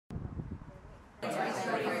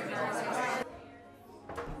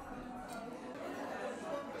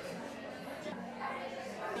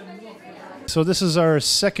So this is our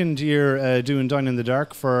second year doing Dine in the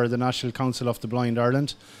Dark for the National Council of the Blind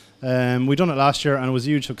Ireland. We done it last year and it was a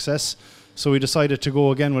huge success, so we decided to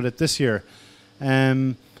go again with it this year.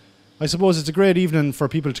 I suppose it's a great evening for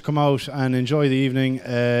people to come out and enjoy the evening.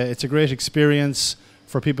 It's a great experience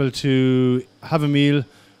for people to have a meal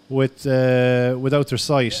without their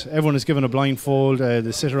sight. Everyone is given a blindfold,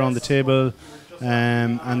 they sit around the table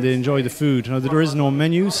and they enjoy the food. Now, there is no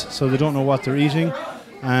menus, so they don't know what they're eating.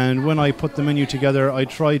 And when I put the menu together, I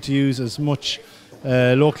tried to use as much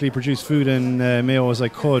locally produced food in Mayo as I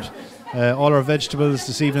could. All our vegetables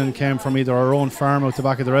this evening came from either our own farm out the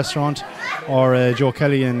back of the restaurant or Joe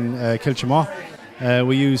Kelly in Kilchamaw.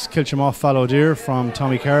 We used Kilchamaw fallow deer from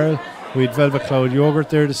Tommy Carroll. We had Velvet Cloud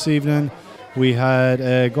yogurt there this evening. We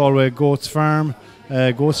had Galway Goats Farm,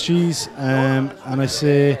 goat's cheese, and I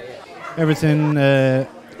say everything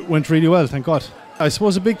went really well, thank God. I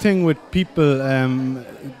suppose a big thing with people,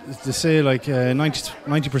 they say like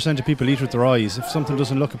 90% of people eat with their eyes. If something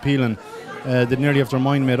doesn't look appealing, they nearly have their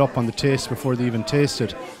mind made up on the taste before they even taste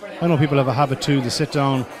it. I know people have a habit too, they sit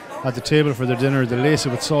down at the table for their dinner, they lace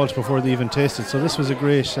it with salt before they even taste it. So this was a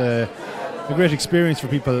great experience for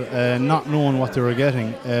people not knowing what they were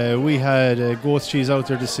getting. We had goat's cheese out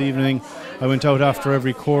there this evening. I went out after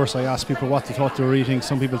every course, I asked people what they thought they were eating.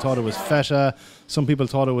 Some people thought it was feta, some people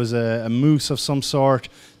thought it was a mousse of some sort.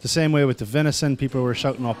 The same way with the venison, people were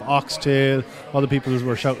shouting up oxtail, other people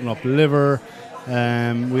were shouting up liver.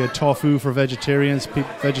 We had tofu for vegetarians.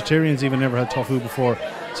 Vegetarians even never had tofu before.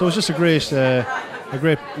 So it was just a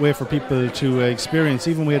great way for people to experience.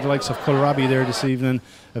 Even we had the likes of kohlrabi there this evening,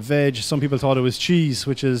 a veg. Some people thought it was cheese,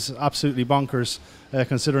 which is absolutely bonkers,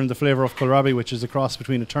 considering the flavour of kohlrabi, which is a cross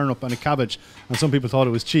between a turnip and a cabbage. And some people thought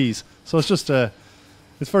it was cheese. So it's just,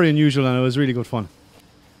 it's very unusual and it was really good fun.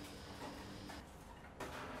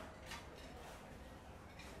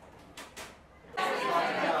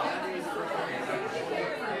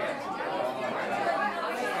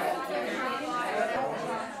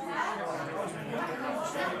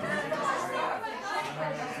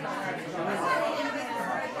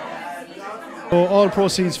 So all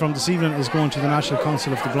proceeds from this evening is going to the National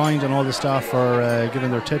Council of the Blind, and all the staff are giving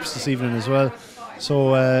their tips this evening as well.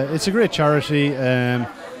 So it's a great charity.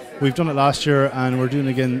 We've done it last year and we're doing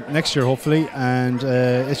it again next year hopefully, and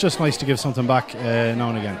it's just nice to give something back now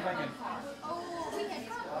and again.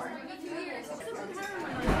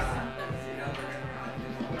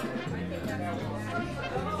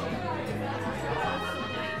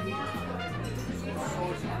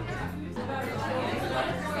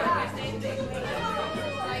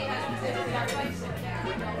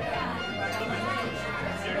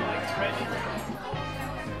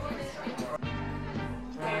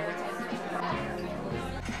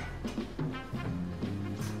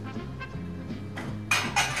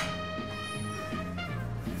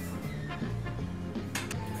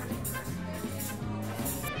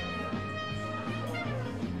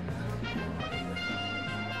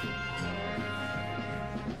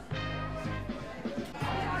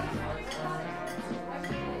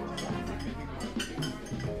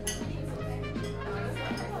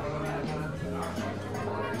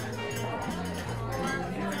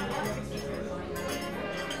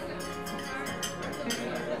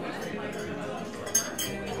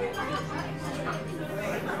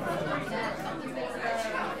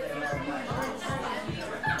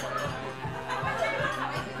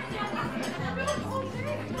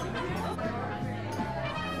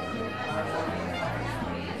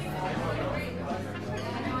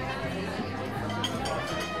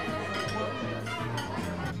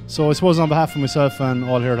 So I suppose on behalf of myself and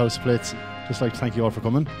all here at House of Plates, just like to thank you all for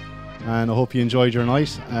coming, and I hope you enjoyed your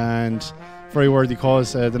night, and very worthy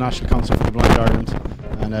cause, the National Council for the Blind Ireland,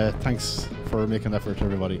 and thanks for making an effort,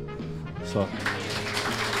 everybody. So.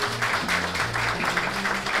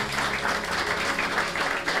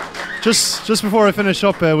 Just before I finish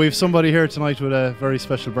up, we have somebody here tonight with a very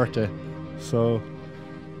special birthday. So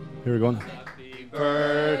here we go. Happy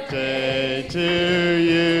birthday to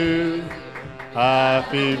you.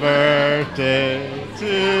 Happy birthday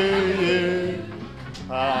to you.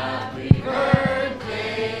 Happy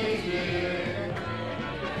birthday, dear.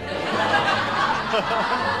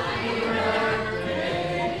 Happy birthday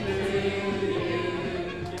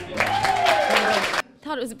to you.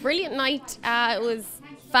 Thought it was a brilliant night. It was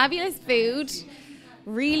fabulous food,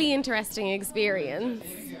 really interesting experience.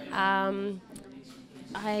 I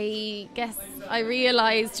guess I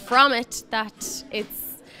realised from it that it's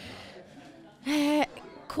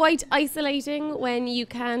quite isolating when you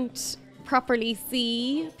can't properly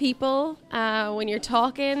see people when you're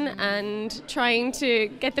talking, and trying to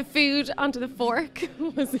get the food onto the fork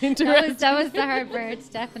was interesting. That was the hard part,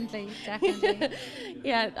 definitely.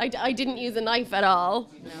 Yeah, I didn't use a knife at all.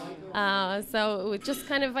 So it just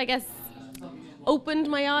kind of, I guess, opened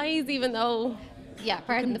my eyes, even though... Yeah,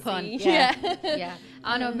 pardon the pun. See. Yeah. Yeah.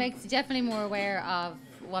 Oh no, it makes you definitely more aware of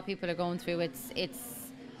what people are going through.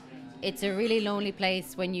 It's a really lonely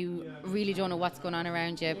place when you really don't know what's going on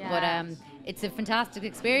around you. Yeah. But it's a fantastic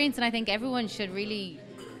experience, and I think everyone should really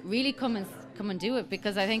come and do it,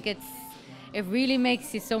 because I think it really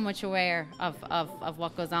makes you so much aware of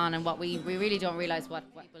what goes on, and what we really don't realise what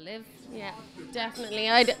people live. Yeah, definitely.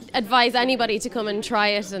 I'd advise anybody to come and try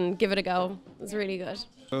it and give it a go. It's really good.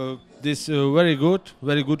 This very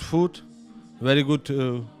good food, very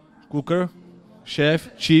good cooker,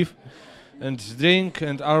 chief, and drink,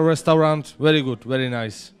 and our restaurant very good, very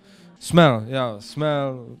nice.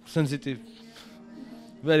 Smell sensitive,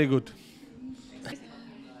 very good.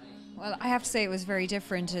 Well, I have to say it was very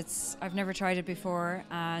different. I've never tried it before,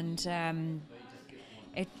 and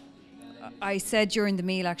I said during the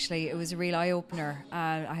meal, actually, it was a real eye opener.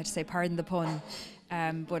 I had to say, pardon the pun,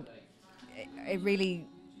 but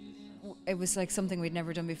it was like something we'd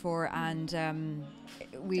never done before, and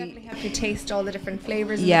we definitely have to taste all the different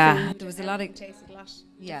flavors. Yeah, of the food. there was a lot of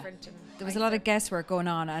Different, and there was a lot of guesswork going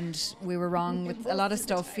on, and we were wrong with a lot of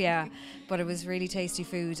stuff. Yeah, but it was really tasty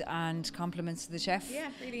food, and compliments to the chef. Yeah,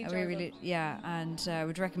 really enjoyable. And I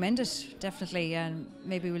would recommend it definitely, and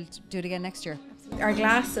maybe we'll do it again next year. Our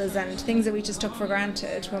glasses and things that we just took for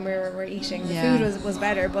granted when we were eating. The Yeah. food was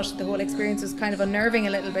better, but the whole experience was kind of unnerving a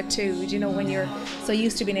little bit too. You know, when you're so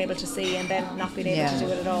used to being able to see and then not being able to do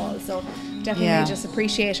it at all. So definitely just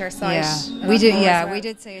appreciate our sight. Yeah, we did. Yeah, we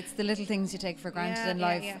did say it's the little things you take for granted in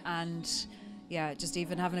life, yeah. and just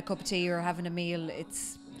even having a cup of tea or having a meal,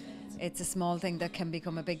 it's a small thing that can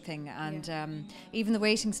become a big thing. And even the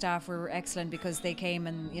waiting staff were excellent, because they came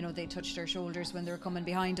and they touched our shoulders when they were coming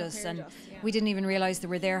behind us, and we didn't even realise they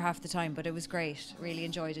were there half the time. But it was great. Really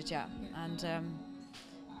enjoyed it. Yeah, and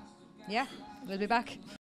we'll be back.